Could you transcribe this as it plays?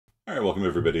All right, welcome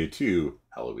everybody to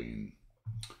Halloween.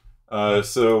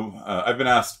 I've been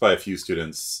asked by a few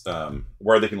students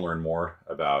where they can learn more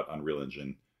about Unreal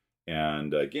Engine,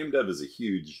 and game dev is a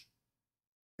huge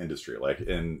industry. Like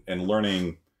in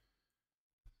learning,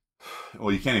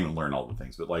 well, you can't even learn all the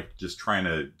things, but like just trying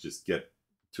to just get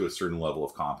to a certain level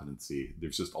of competency,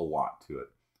 there's just a lot to it,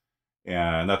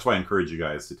 and that's why I encourage you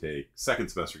guys to take second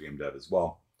semester game dev as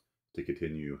well to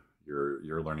continue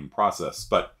your learning process.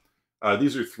 But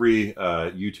these are three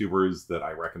YouTubers that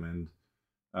I recommend.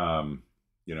 When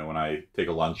I take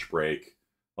a lunch break,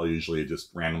 I'll usually just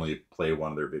randomly play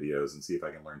one of their videos and see if I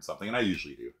can learn something, and I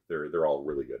usually do. They're all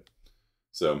really good.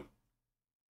 So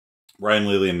Ryan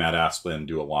Lilly and Matt Asplin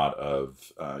do a lot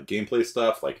of gameplay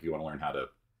stuff. Like if you want to learn how to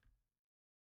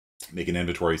make an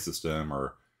inventory system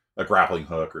or a grappling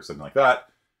hook or something like that,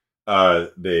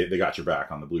 they got your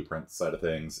back on the blueprint side of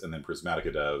things. And then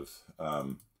Prismatica Dev,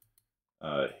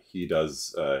 he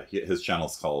does his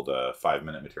channel's called 5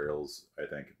 Minute Materials, I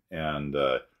think, and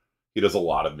he does a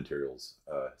lot of materials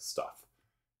stuff,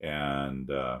 and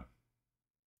they're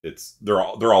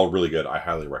all really good. I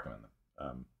highly recommend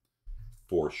them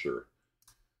for sure.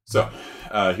 So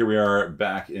here we are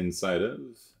back inside of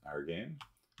our game,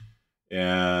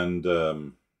 and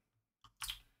what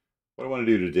I want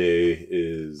to do today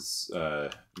is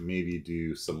maybe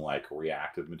do some like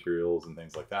reactive materials and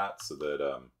things like that, so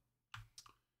that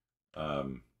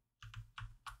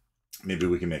maybe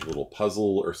we can make a little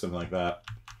puzzle or something like that,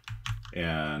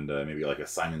 and maybe like a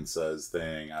Simon Says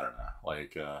thing. I don't know,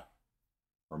 like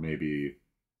or maybe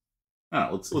I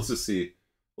don't know.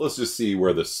 Let's just see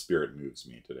where the spirit moves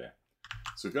me today.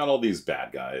 So we've got all these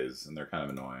bad guys, and they're kind of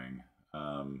annoying.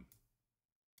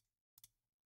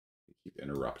 They keep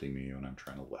interrupting me when I'm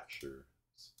trying to lecture.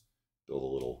 Let's build a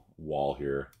little wall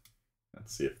here.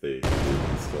 Let's see if they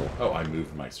can still. Oh, I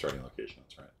moved my starting location.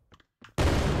 That's right.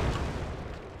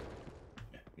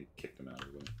 Yeah, we kicked him out of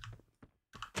the room.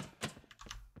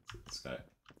 This guy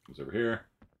comes over here.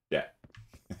 Yeah.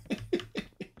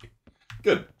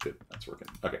 Good. That's working.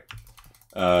 Okay.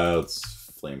 Let's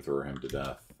flamethrower him to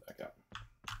death. Okay.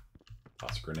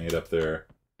 Toss a grenade up there.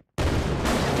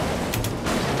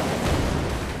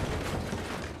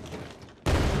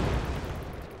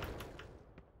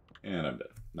 And I'm dead.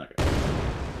 Okay.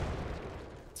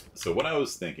 So what I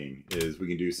was thinking is we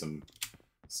can do some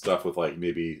stuff with like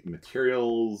maybe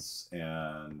materials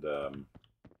and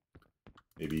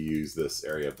maybe use this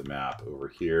area of the map over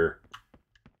here.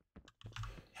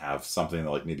 Have something that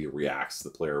like maybe reacts to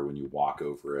the player when you walk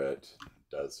over it,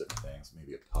 does different things,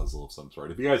 maybe a puzzle of some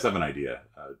sort. If you guys have an idea,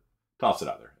 toss it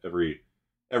out there.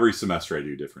 Every semester I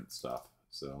do different stuff.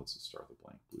 So let's just start with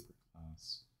blank blueprint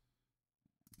class.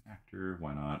 Actor,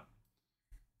 why not?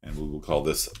 And we will call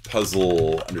this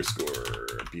puzzle underscore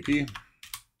BP.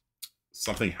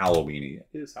 Something Halloweeny. It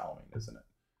is Halloween, isn't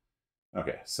it?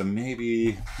 Okay, so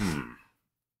maybe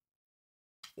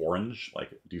orange,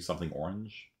 like do something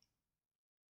orange.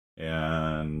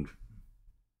 And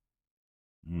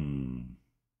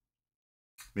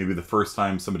maybe the first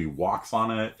time somebody walks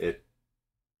on it, it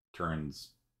turns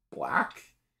black.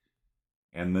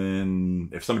 And then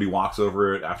if somebody walks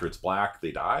over it after it's black,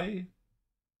 they die.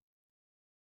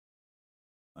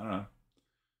 I don't know.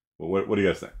 Well, what do you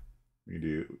guys think? We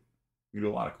do a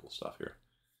lot of cool stuff here.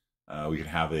 We could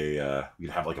have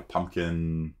like a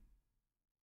pumpkin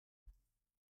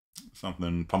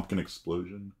something, pumpkin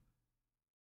explosion.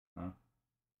 Huh?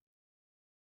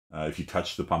 If you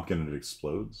touch the pumpkin, it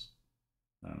explodes.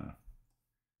 I don't know.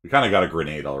 We kind of got a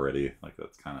grenade already. Like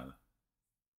that's kind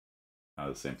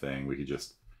of the same thing. We could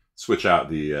just switch out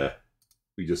the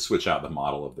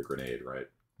model of the grenade, right?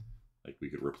 Like we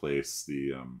could replace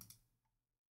the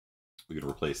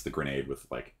grenade with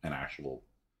like an actual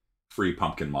free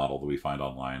pumpkin model that we find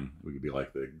online. We could be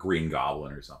like the Green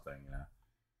Goblin or something. Yeah.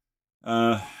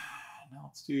 Now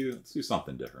let's do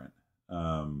something different.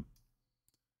 Having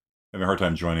a hard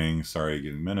time joining. Sorry,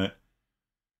 give me a minute.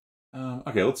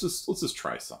 Okay, let's just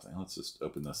try something. Let's just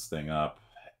open this thing up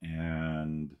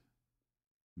and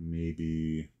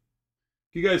maybe.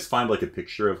 Do you guys find like a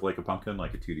picture of like a pumpkin,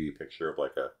 like a 2D picture of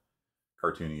like a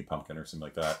cartoony pumpkin or something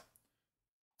like that?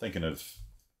 Thinking of,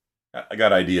 I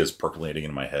got ideas percolating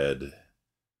in my head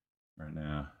right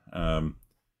now. You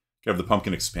have the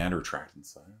pumpkin expand or retract in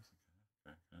size.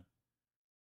 Okay.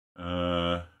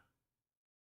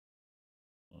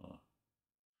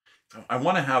 I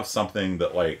want to have something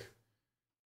that like,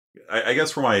 I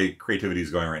guess where my creativity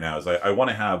is going right now is I want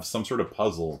to have some sort of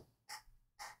puzzle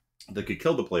that could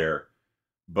kill the player,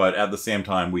 but at the same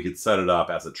time we could set it up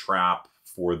as a trap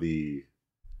for the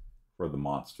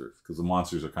monsters, because the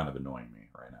monsters are kind of annoying me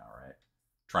right now, right?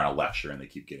 trying to lecture and they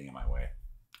keep getting in my way.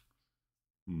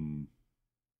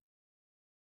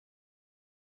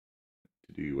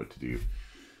 What to do.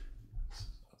 Let's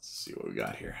see what we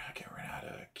got here. Okay, we're gonna add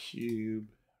a cube.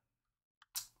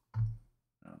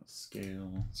 On the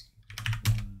scale.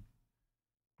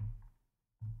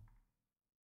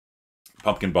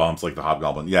 Pumpkin bombs like the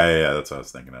hobgoblin. Yeah. That's what I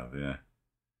was thinking of. Yeah.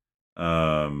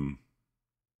 Yeah,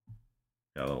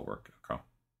 that'll work. Okay.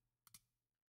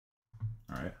 All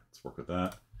right, let's work with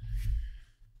that.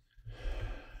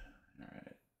 All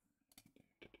right.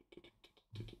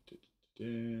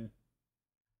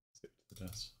 Save to the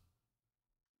desk.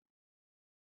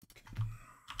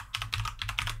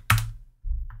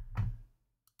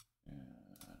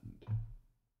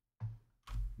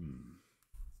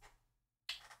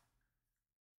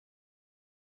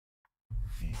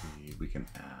 Maybe we can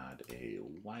add a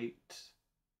light,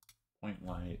 point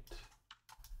light.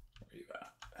 Where are you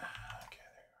at? Okay,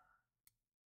 there you are.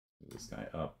 Move this guy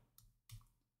up,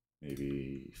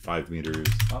 maybe 5 meters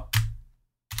up.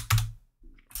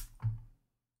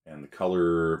 And the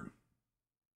color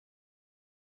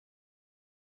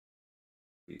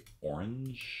be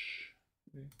orange.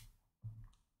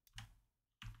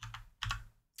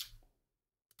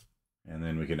 And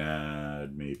then we can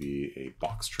add maybe a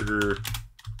box trigger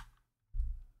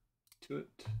to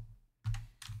it.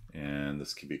 And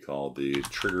this can be called the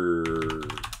trigger. I don't know,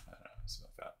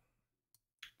 something like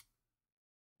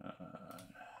that.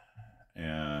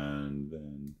 And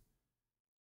then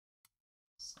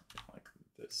something like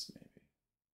this, maybe.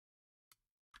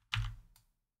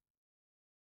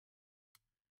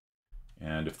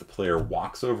 And if the player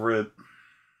walks over it,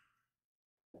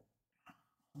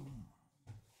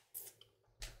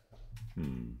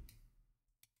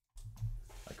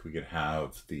 like we could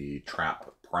have the trap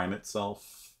prime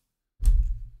itself.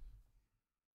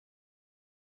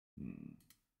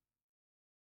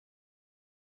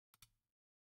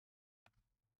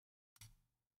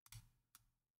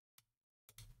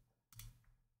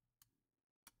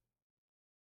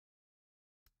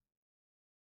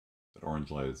 That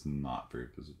orange light is not very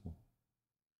visible.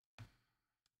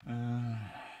 All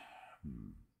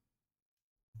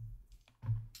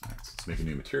right, so let's make a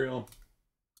new material.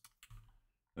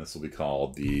 This will be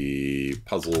called the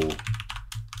puzzle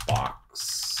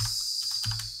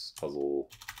box puzzle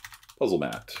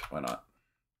mat. Why not?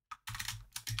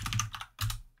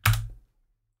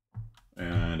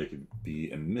 And it can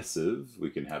be emissive. We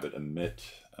can have it emit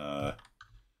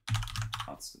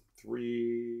constant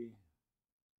 3,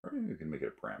 or maybe we can make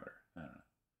it a parameter. I don't know.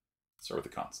 Start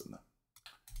with a constant then.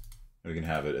 And we can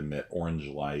have it emit orange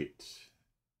light.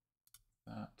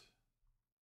 That.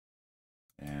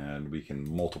 And we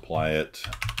can multiply it,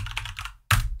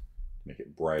 make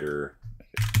it brighter, make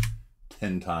it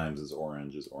 10 times as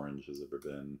orange has ever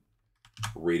been.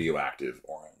 Radioactive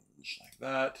orange, like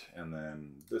that. And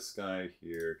then this guy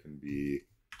here can be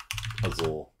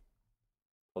puzzle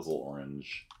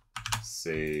orange.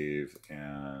 Save,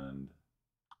 and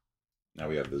now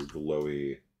we have this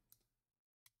glowy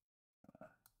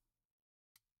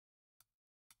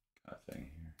kind of thing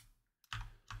here.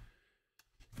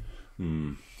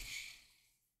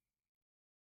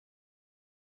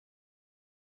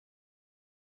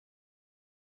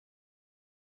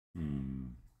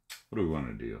 What do we want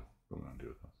to do? What do we want to do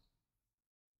with this?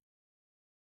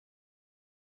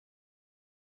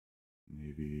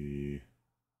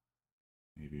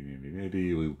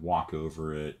 Maybe we walk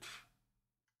over it.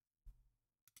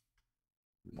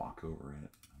 We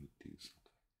do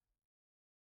something.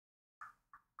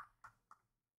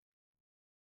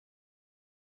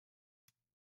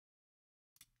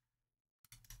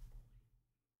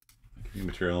 New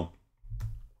material.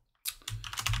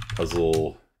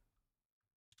 Puzzle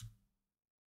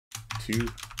 2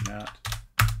 mat.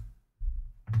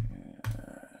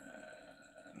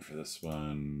 And for this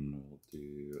one, we'll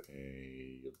do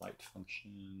a light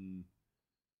function.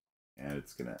 And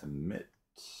it's going to emit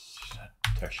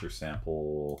texture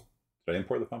sample. Did I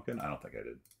import the pumpkin? I don't think I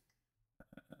did.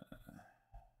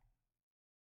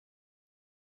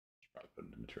 Should probably put it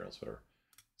into materials, whatever.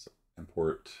 So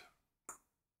import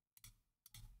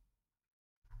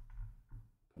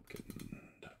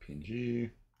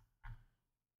pumpkin.png.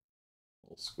 A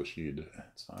little squishy,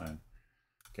 it's fine.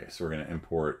 Okay, so we're going to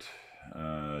import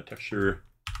texture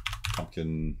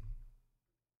pumpkin.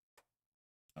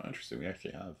 Oh, interesting. We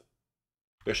actually have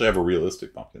a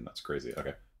realistic pumpkin. That's crazy.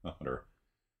 Okay, oh, whatever.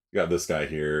 We got this guy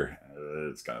here.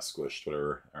 It's kind of squished.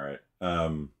 Whatever. All right.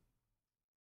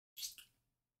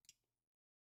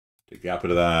 Take the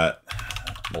output of that.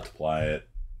 Multiply it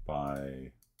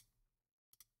by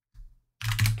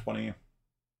 20.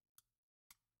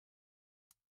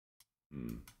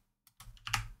 Hmm.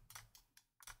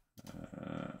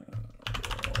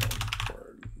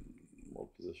 World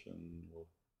position.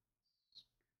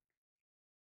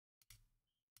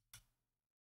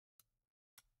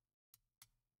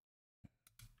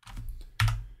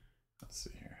 Let's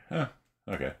see here. Huh.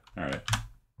 Okay. All right.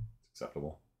 It's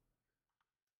acceptable.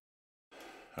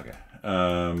 Okay.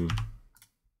 Let's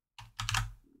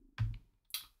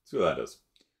see what that does.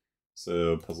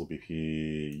 So puzzle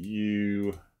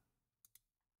BPU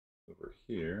over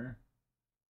here.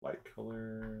 Light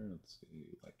color. Let's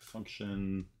see. Light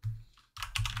function.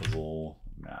 Puzzle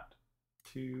mat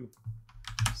 2.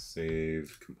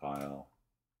 Save. Compile.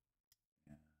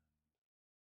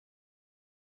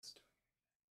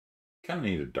 Kind of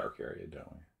need a dark area,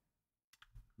 don't we?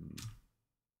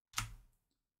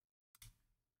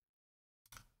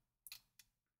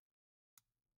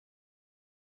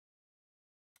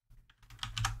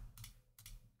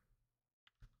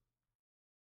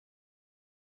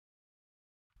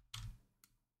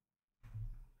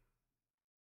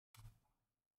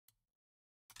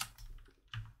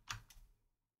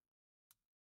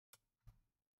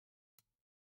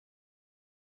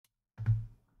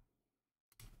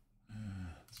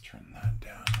 Let's turn that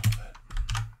down a little bit.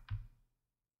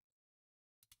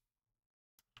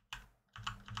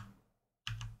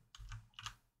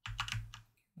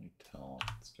 Can you tell if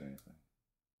it's doing anything?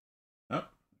 Oh, there's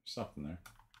something there.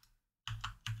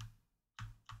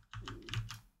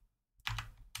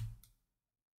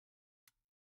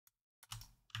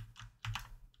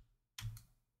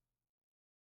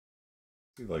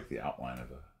 See, like the outline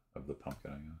of the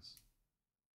pumpkin, I guess.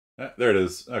 There it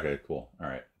is. Okay, cool. All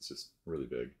right, it's just really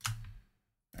big.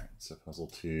 All right, so puzzle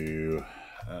 2.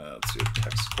 Let's do a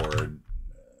text chord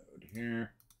node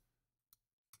here.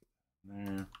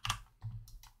 There.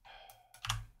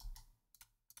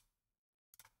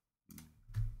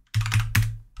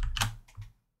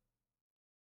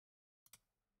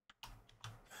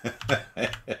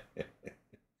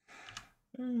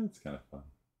 It's kind of fun.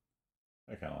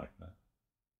 I kind of like that.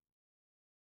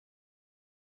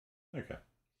 Okay.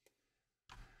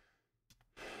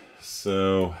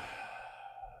 So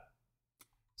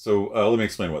let me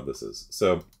explain what this is.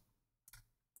 So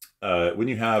when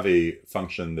you have a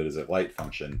function that is a light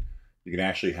function, you can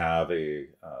actually have a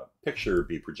picture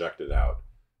be projected out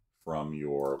from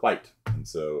your light. And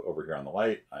so over here on the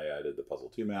light, I added the puzzle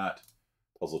 2 mat.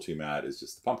 Puzzle 2 mat is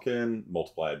just the pumpkin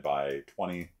multiplied by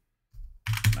 20.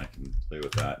 And I can play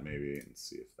with that maybe and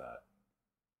see if that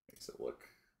makes it look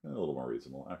a little more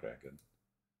reasonable. Okay, good.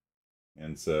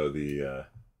 And so the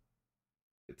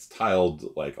it's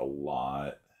tiled like a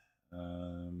lot.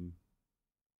 Let's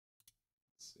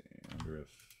see, I wonder if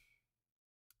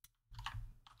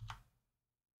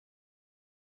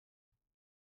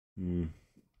or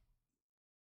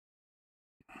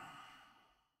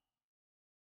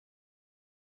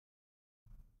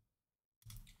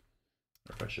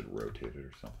if I should rotate it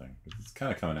or something. It's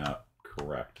kind of coming out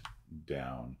correct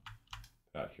down.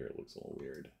 Out here it looks a little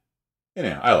weird.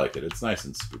 Anyhow, I like it. It's nice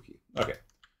and spooky. Okay.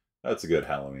 That's a good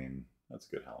Halloween. That's a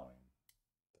good Halloween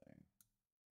thing.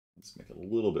 Let's make it a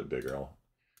little bit bigger.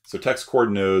 So text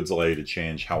chord nodes allow you to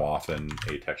change how often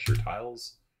a texture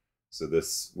tiles. So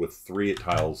this, with 3, it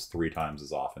tiles 3 times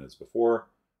as often as before.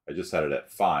 I just had it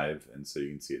at 5, and so you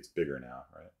can see it's bigger now,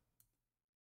 right?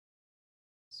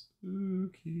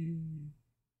 Spooky.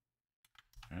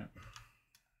 All right.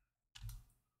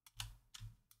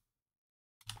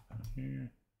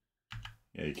 Here.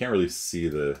 Yeah, you can't really see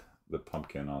the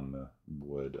pumpkin on the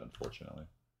wood, unfortunately.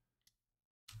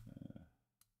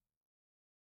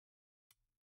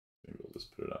 Maybe we'll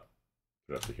just put it up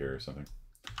to here or something.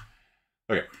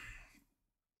 Okay.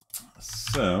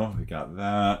 So we got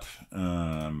that.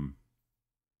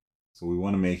 So we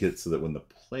want to make it so that when the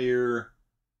player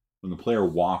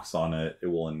walks on it, it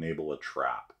will enable a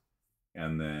trap,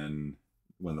 and then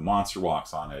when the monster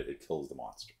walks on it, it kills the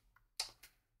monster.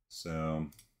 So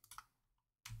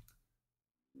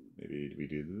maybe we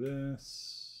do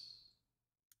this.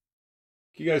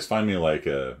 Can you guys find me like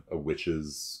a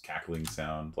witch's cackling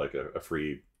sound, like a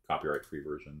free, copyright-free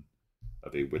version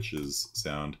of a witch's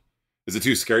sound? Is it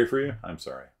too scary for you? I'm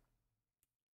sorry.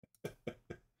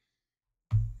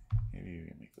 Maybe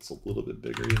we make this a little bit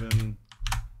bigger even.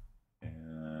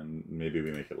 And maybe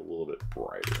we make it a little bit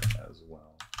brighter as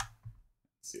well.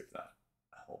 Let's see if that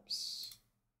helps.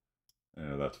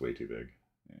 Oh, that's way too big.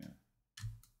 Yeah.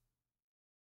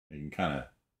 You can kind of,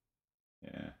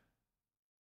 yeah.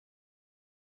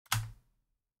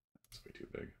 That's way too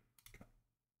big.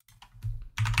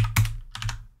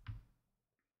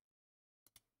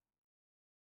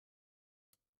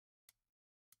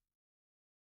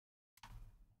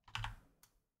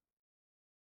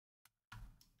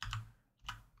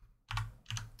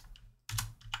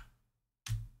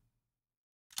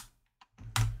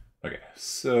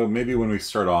 so maybe when we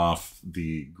start off,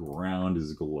 the ground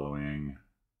is glowing.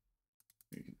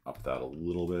 We can up that a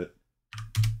little bit,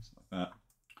 like that.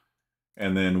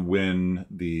 And then when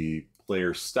the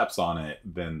player steps on it,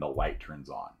 then the light turns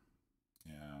on.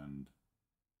 And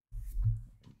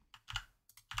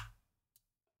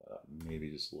maybe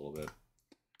just a little bit.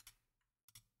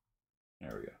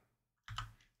 There we go.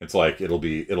 It's like it'll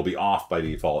be off by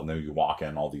default, and then you walk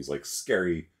in, all these like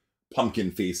scary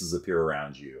pumpkin faces appear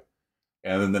around you.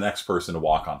 And then the next person to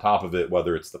walk on top of it,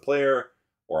 whether it's the player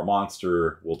or a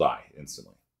monster, will die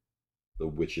instantly. The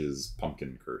witch's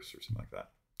pumpkin curse or something like that.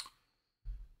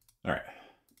 All right.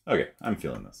 Okay, I'm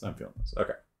feeling this. Okay.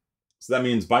 So that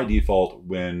means by default,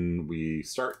 when we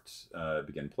start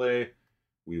begin play,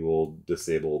 we will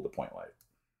disable the point light.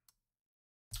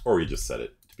 Or we just set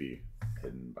it to be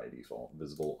hidden by default,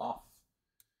 visible off.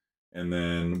 And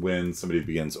then when somebody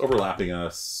begins overlapping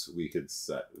us, we could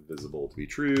set visible to be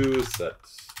true, set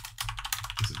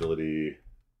visibility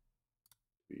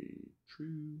to be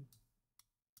true.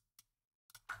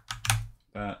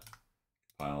 That.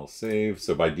 File save.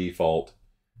 So by default,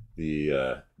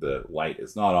 the light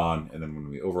is not on, and then when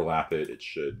we overlap it, it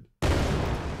should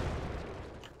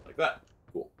like that.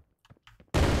 Cool.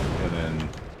 And then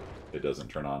it doesn't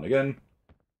turn on again.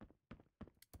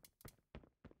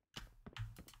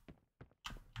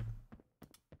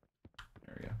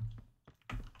 There we go.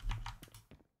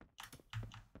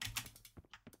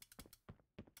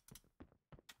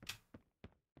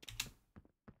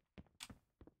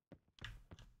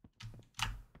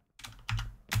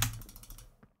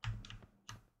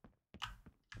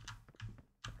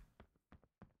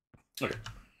 Okay.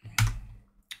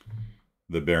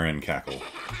 The Baron cackle.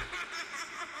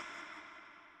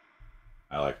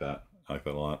 I like that. I like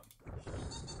that a lot.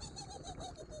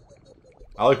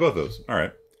 I like both of those. All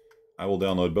right. I will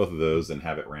download both of those and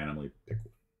have it randomly pick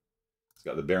one. It's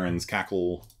got the Baron's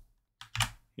cackle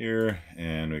here,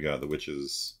 and we got the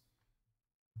witch's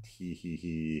tee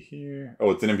here.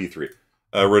 Oh, it's an MP3.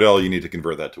 Rodell, you need to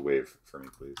convert that to WAV for me,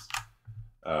 please.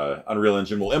 Unreal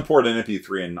Engine will import an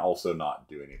MP3 and also not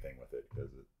do anything with it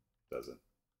because it doesn't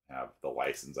have the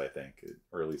license, I think,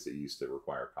 or at least it used to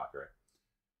require copyright.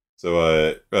 So,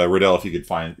 Rodell, if you could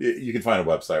find, you can find a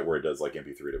website where it does like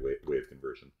MP3 to WAV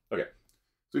conversion. Okay, so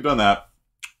we've done that,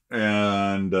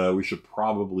 and we should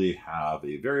probably have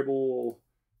a variable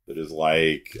that is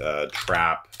like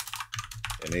trap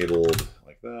enabled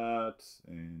like that.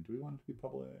 And do we want it to be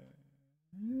public?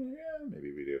 Yeah,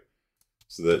 maybe we do.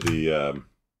 So that the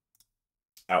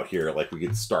out here, like we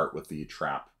could start with the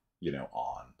trap, you know,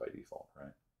 on by default,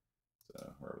 right?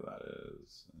 So wherever that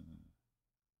is.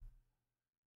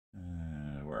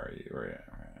 Where are you? Where are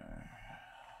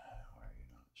you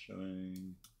not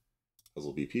showing?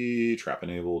 Puzzle BP, trap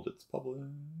enabled, it's public.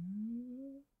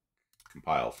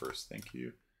 Compile first, thank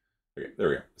you. Okay, there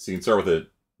we go. So you can start with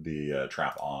the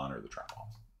trap on or the trap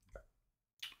off. Okay.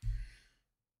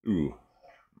 Ooh,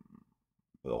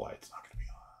 the light's not going to be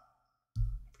on if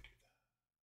we do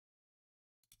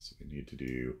that. So we need to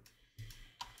do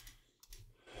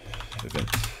event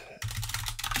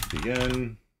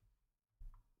begin.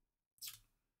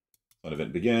 On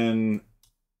event begin,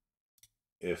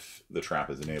 if the trap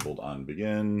is enabled on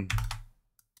begin,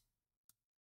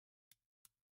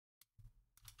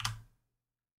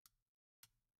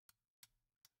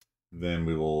 then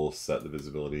we will set the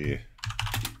visibility to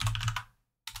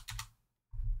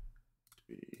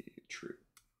be true.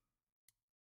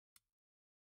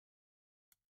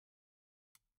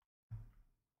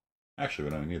 Actually,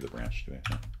 we don't need the branch, do we?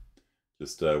 No.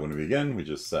 Just when we begin, we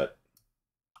just set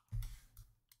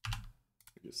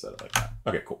it like that.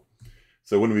 Okay, cool.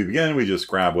 So when we begin, we just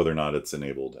grab whether or not it's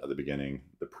enabled at the beginning.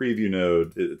 The preview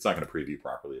node, it's not going to preview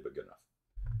properly, but good enough.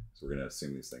 So we're going to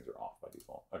assume these things are off by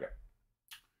default. Okay.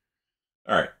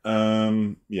 All right.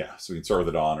 Yeah, so we can start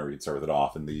with it on or we can start with it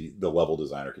off, and the level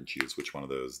designer can choose which one of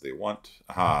those they want.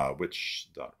 Aha,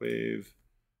 which.wave.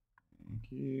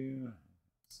 Thank you.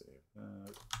 Save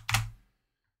that.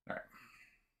 All right.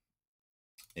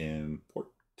 Import.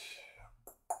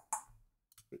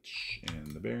 Which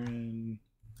in the Baron,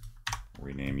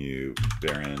 rename you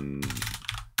Baron.wave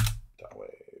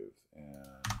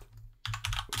and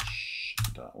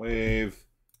which.wave.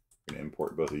 We're gonna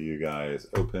import both of you guys.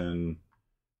 Open.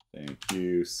 Thank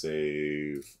you.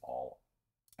 Save all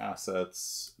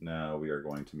assets. Now we are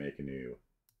going to make a new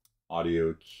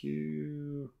audio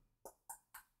cue,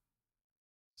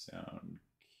 sound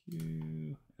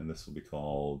cue, and this will be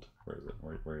called. Where is it?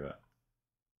 Where are you at?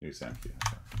 New sound cue.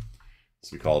 Okay.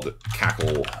 So we called it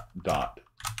cackle dot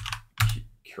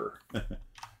cure.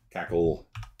 Cackle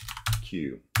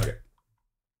Q. Okay.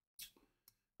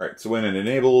 All right, so when it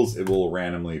enables, it will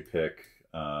randomly pick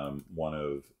one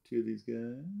of two of these guys.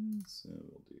 So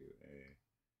we'll do a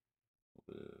little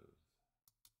bit of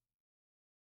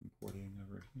importing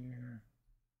over here.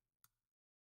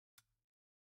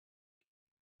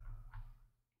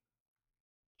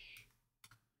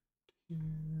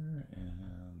 Here,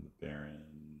 and the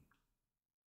Baron.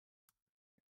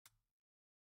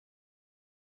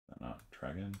 Not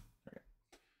dragon.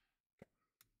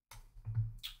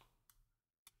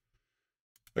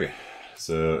 Okay,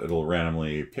 so it'll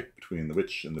randomly pick between the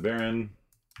Witch and the Baron.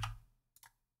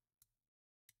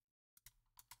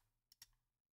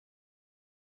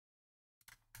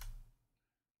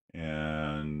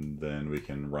 And then we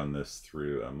can run this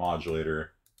through a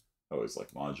modulator. I always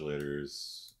like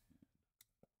modulators.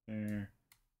 There,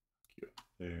 Q up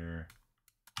there,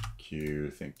 Q,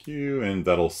 thank you. And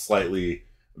that'll slightly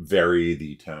vary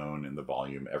the tone and the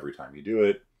volume every time you do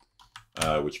it.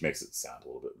 Which makes it sound a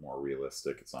little bit more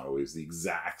realistic. It's not always the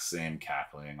exact same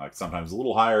cackling. Like sometimes a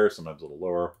little higher, sometimes a little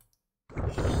lower.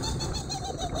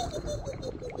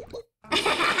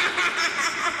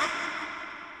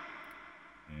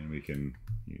 And we can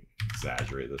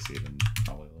exaggerate this even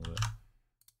probably a little bit.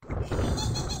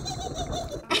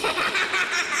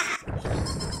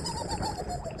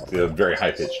 See a very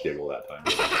high-pitched giggle that time.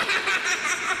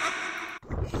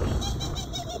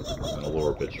 And a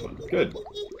lower-pitched one. Good.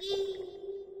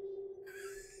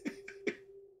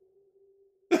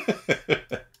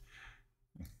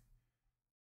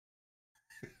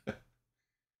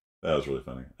 That was really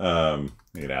funny.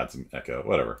 You can add some echo,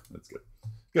 whatever. That's good.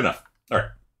 Good enough. All right.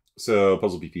 So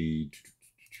puzzle BP.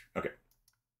 Okay.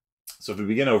 So if we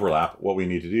begin overlap, what we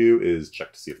need to do is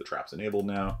check to see if the trap's enabled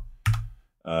now.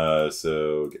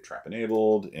 So get trap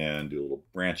enabled and do a little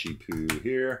branchy poo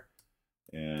here.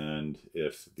 And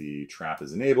if the trap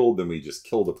is enabled, then we just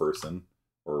kill the person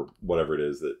or whatever it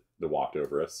is that walked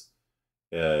over us.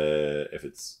 If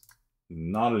it's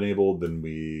not enabled, then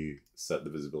we set the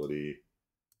visibility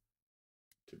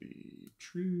to be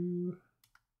true.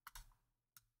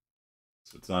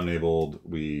 So it's not enabled.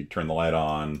 We turn the light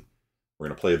on. We're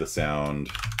going to play the sound.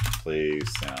 Play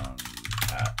sound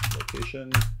at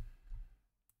location.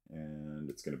 And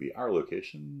it's going to be our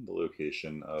location. The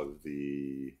location of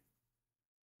the,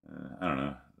 I don't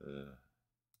know,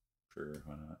 sure,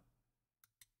 why not?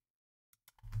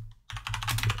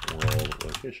 World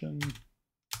location.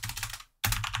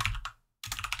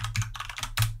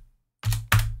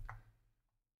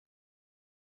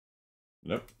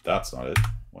 Nope, that's not it.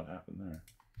 What happened there?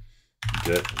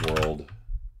 Get world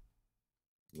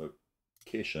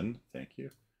location. Thank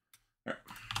you. All right.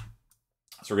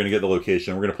 So we're going to get the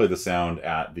location. We're going to play the sound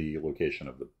at the location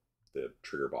of the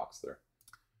trigger box there.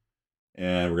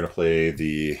 And we're going to play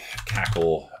the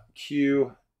cackle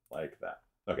cue like that.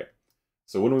 Okay.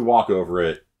 So when we walk over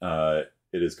it,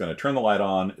 it is going to turn the light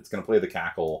on. It's going to play the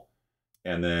cackle.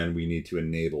 And then we need to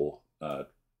enable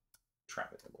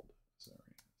trap enabled. So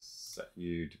set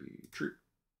you to be true,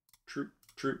 true,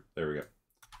 true. There we go.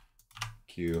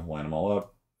 Cue, line them all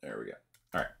up. There we go.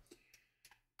 All right.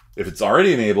 If it's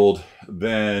already enabled,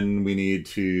 then we need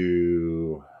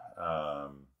to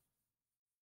turn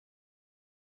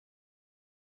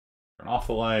off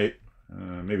the light.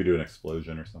 Maybe do an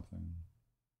explosion or something.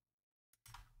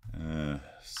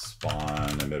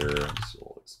 Spawn emitter, just a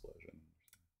little explosion.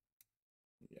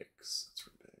 Yikes, that's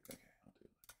pretty big. Okay, I'll do an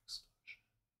explosion.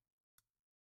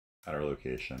 At our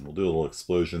location, we'll do a little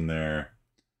explosion there.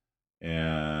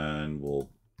 And we'll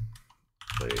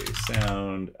play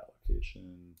sound,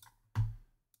 allocation.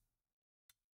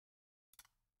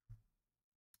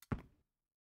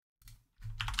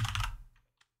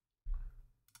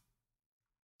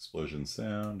 Explosion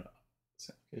sound,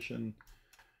 allocation.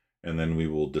 And then we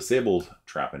will disable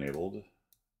trap enabled.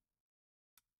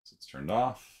 So it's turned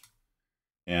off.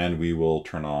 And we will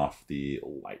turn off the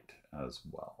light as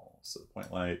well. So the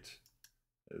point light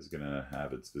is going to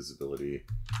have its visibility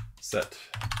set.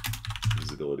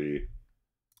 Visibility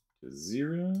to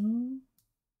 0.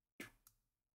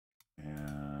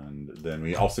 And then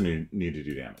we also need to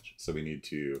do damage. So we need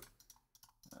to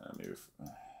move.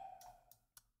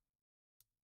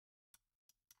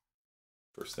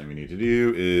 First thing we need to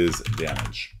do is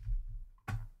damage.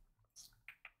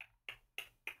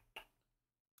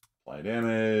 Apply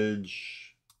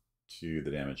damage to the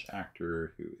damage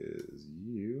actor, who is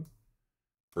you.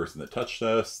 Person that touched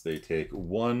us, they take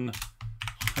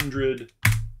 100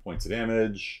 points of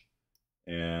damage.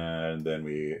 And then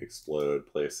we explode,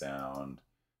 play a sound,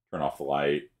 turn off the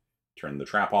light, turn the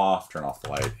trap off, turn off the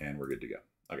light, and we're good to go.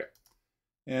 Okay.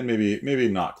 And maybe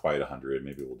not quite 100.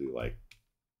 Maybe we'll do like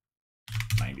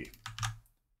 90.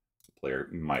 player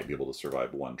might be able to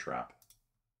survive one trap.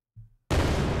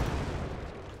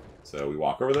 So we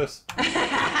walk over this.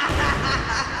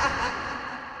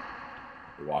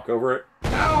 We walk over it.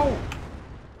 Ow!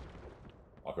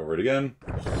 Walk over it again.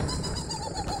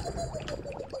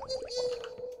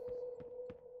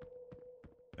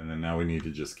 And then now we need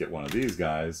to just get one of these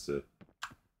guys to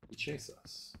chase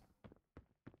us.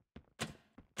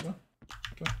 Come on.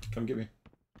 Come on. Come get me.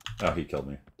 Oh, he killed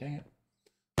me. Dang it.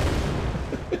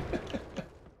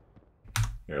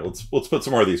 Here, let's put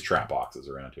some more of these trap boxes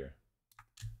around here.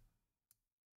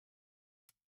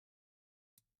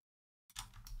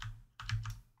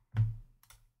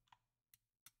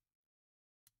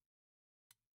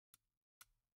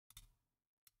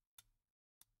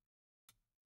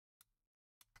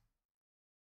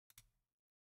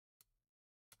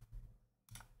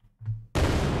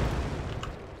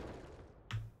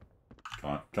 Come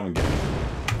on, come and get me.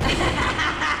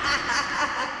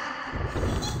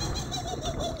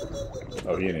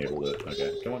 Oh, he enabled it.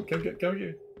 Okay, come on, come get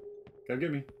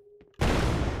me.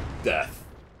 Death.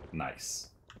 Nice.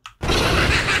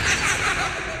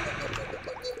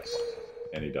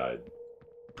 And he died.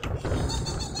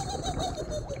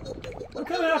 I'm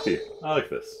kind of happy. I like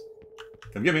this.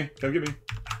 Come get me. Come get me.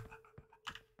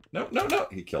 No, no, no.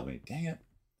 He killed me. Dang it.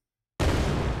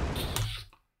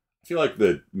 I feel like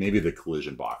maybe the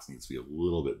collision box needs to be a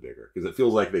little bit bigger because it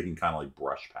feels like they can kind of like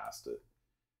brush past it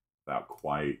without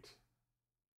quite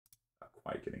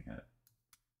getting hit.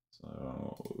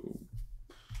 So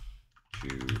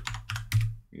 2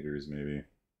 meters maybe.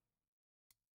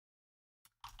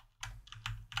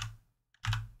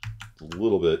 It's a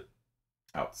little bit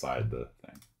outside the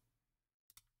thing.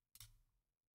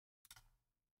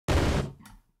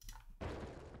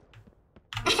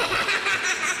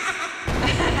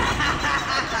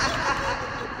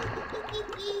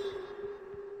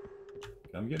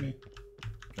 Come get me.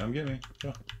 Come get me.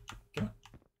 Come on. Come on.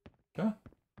 Come on.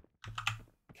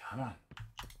 Come on.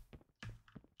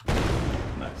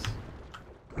 Nice.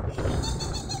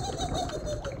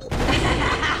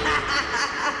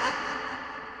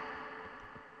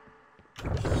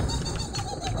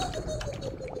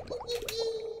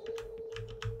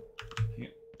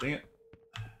 Dang it.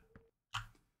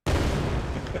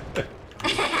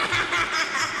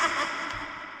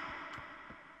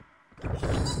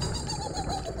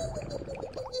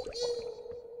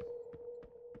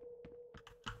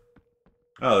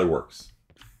 Oh, it works.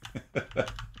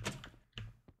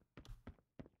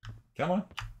 Come on.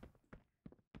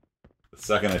 The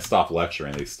second I stop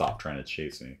lecturing, they stop trying to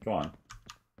chase me. Come on.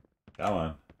 Come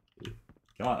on.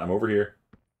 Come on, I'm over here.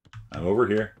 I'm over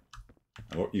here.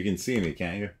 You can see me,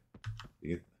 can't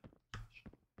you?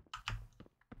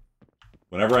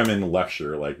 Whenever I'm in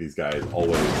lecture, like, these guys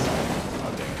always...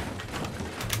 Oh, dang it.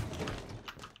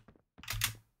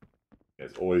 You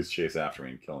guys always chase after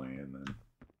me and kill me, and then...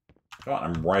 Come on,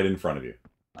 I'm right in front of you.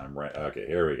 I'm right... Okay,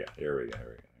 here we go. Here we go. Here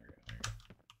we go. Here we go.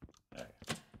 Here we go.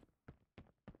 Okay.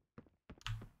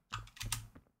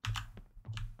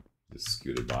 Just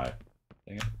scooted by.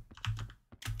 Dang it.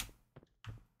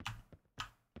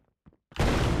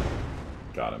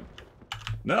 Got him.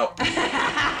 No!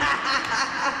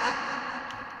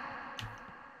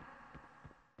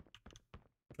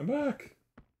 Come back.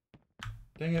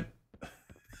 Dang it.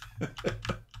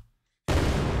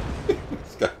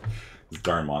 These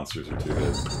darn monsters are too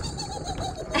good.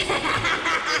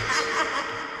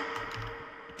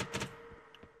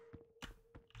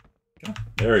 Come on.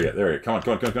 There we go. There we go. Come on,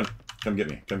 come on, come on, come on. Come get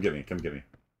me. Come get me. Come get me.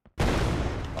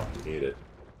 Oh, he ate it.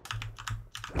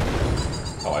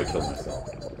 Oh, I killed myself.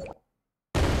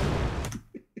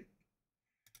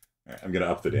 Alright, I'm gonna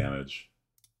up the damage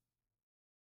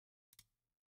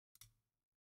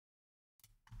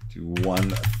to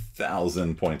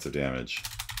 1,000 points of damage.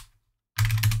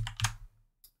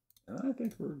 And I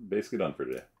think we're basically done for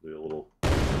today. Do a little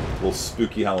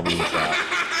spooky Halloween trap.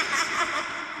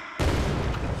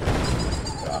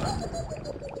 Got him.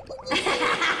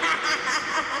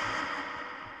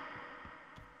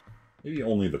 Maybe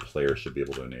only the player should be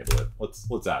able to enable it. Let's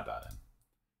add that in.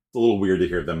 It's a little weird to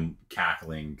hear them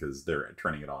cackling because they're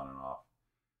turning it on and off.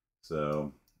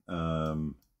 So,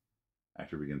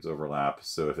 actor begins overlap.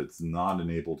 So if it's not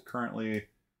enabled currently,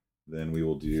 then we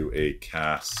will do a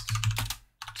cast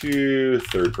to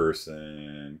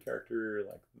third-person character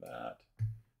like that.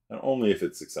 And only if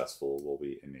it's successful will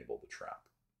we enable the trap.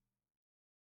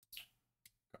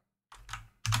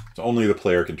 So only the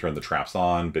player can turn the traps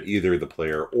on, but either the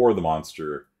player or the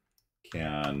monster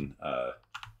can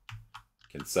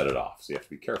set it off. So you have to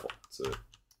be careful. It's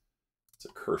a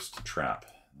cursed trap.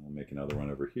 We'll make another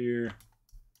one over here.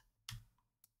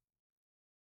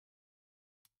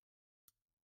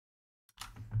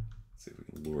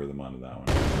 lure them onto that one.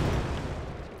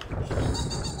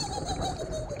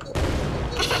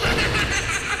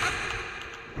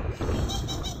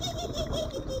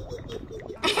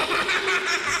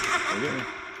 Come get me.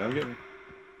 Come get me.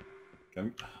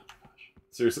 Come. Oh, gosh.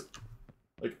 Seriously.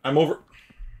 Like, I'm over.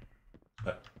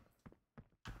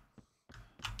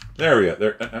 There we go.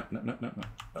 There. No.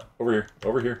 Over here.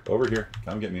 Over here. Over here.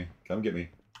 Come get me. Come get me.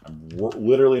 I'm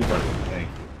literally in front of you. Thank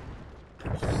you.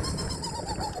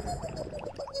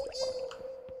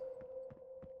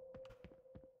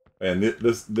 And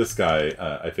this guy,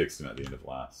 I fixed him at the end of the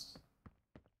last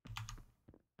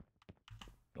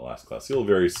class. He'll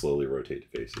very slowly rotate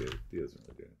to face you. He doesn't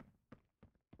really do anything.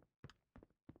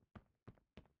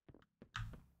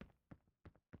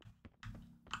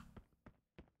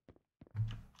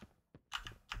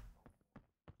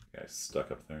 Guy's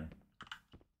stuck up there.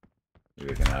 Maybe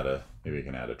we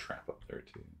can add a trap up there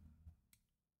too.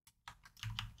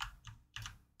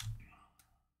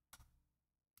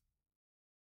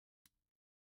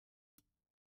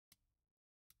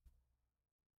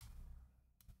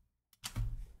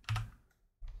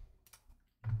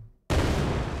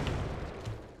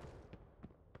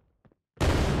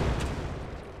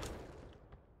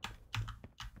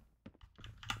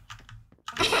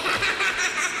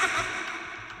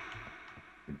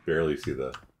 Barely see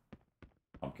the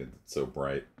pumpkin. It's so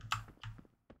bright.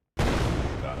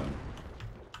 Got him.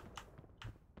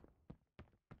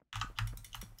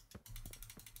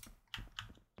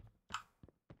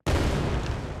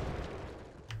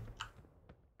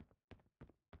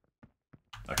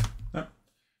 Okay. Yep.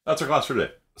 That's our class for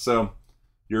today. So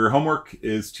your homework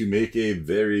is to make a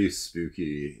very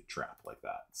spooky trap like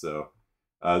that. So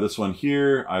this one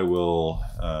here, I will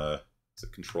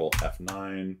control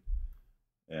F9.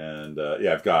 And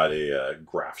yeah, I've got a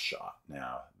graph shot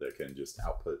now that can just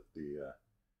output the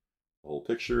whole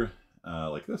picture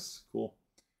like this. Cool.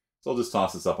 So I'll just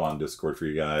toss this up on Discord for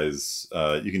you guys.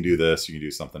 You can do this. You can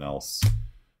do something else.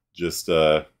 Just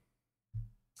you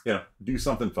know, do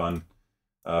something fun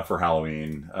for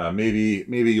Halloween. Maybe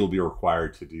you'll be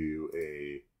required to do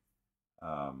a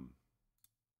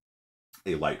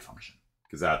light function,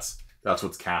 because that's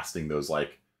what's casting those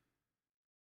like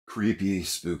creepy,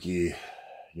 spooky,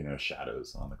 you know,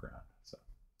 shadows on the ground. So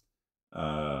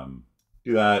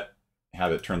do that,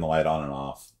 have it turn the light on and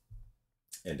off,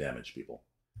 and damage people,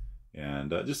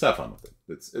 and just have fun with it.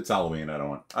 It's Halloween. I don't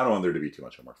want there to be too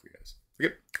much homework for you guys.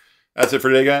 Okay, that's it for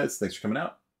today, guys. Thanks for coming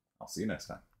out. I'll see you next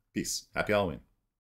time. Peace. Happy Halloween.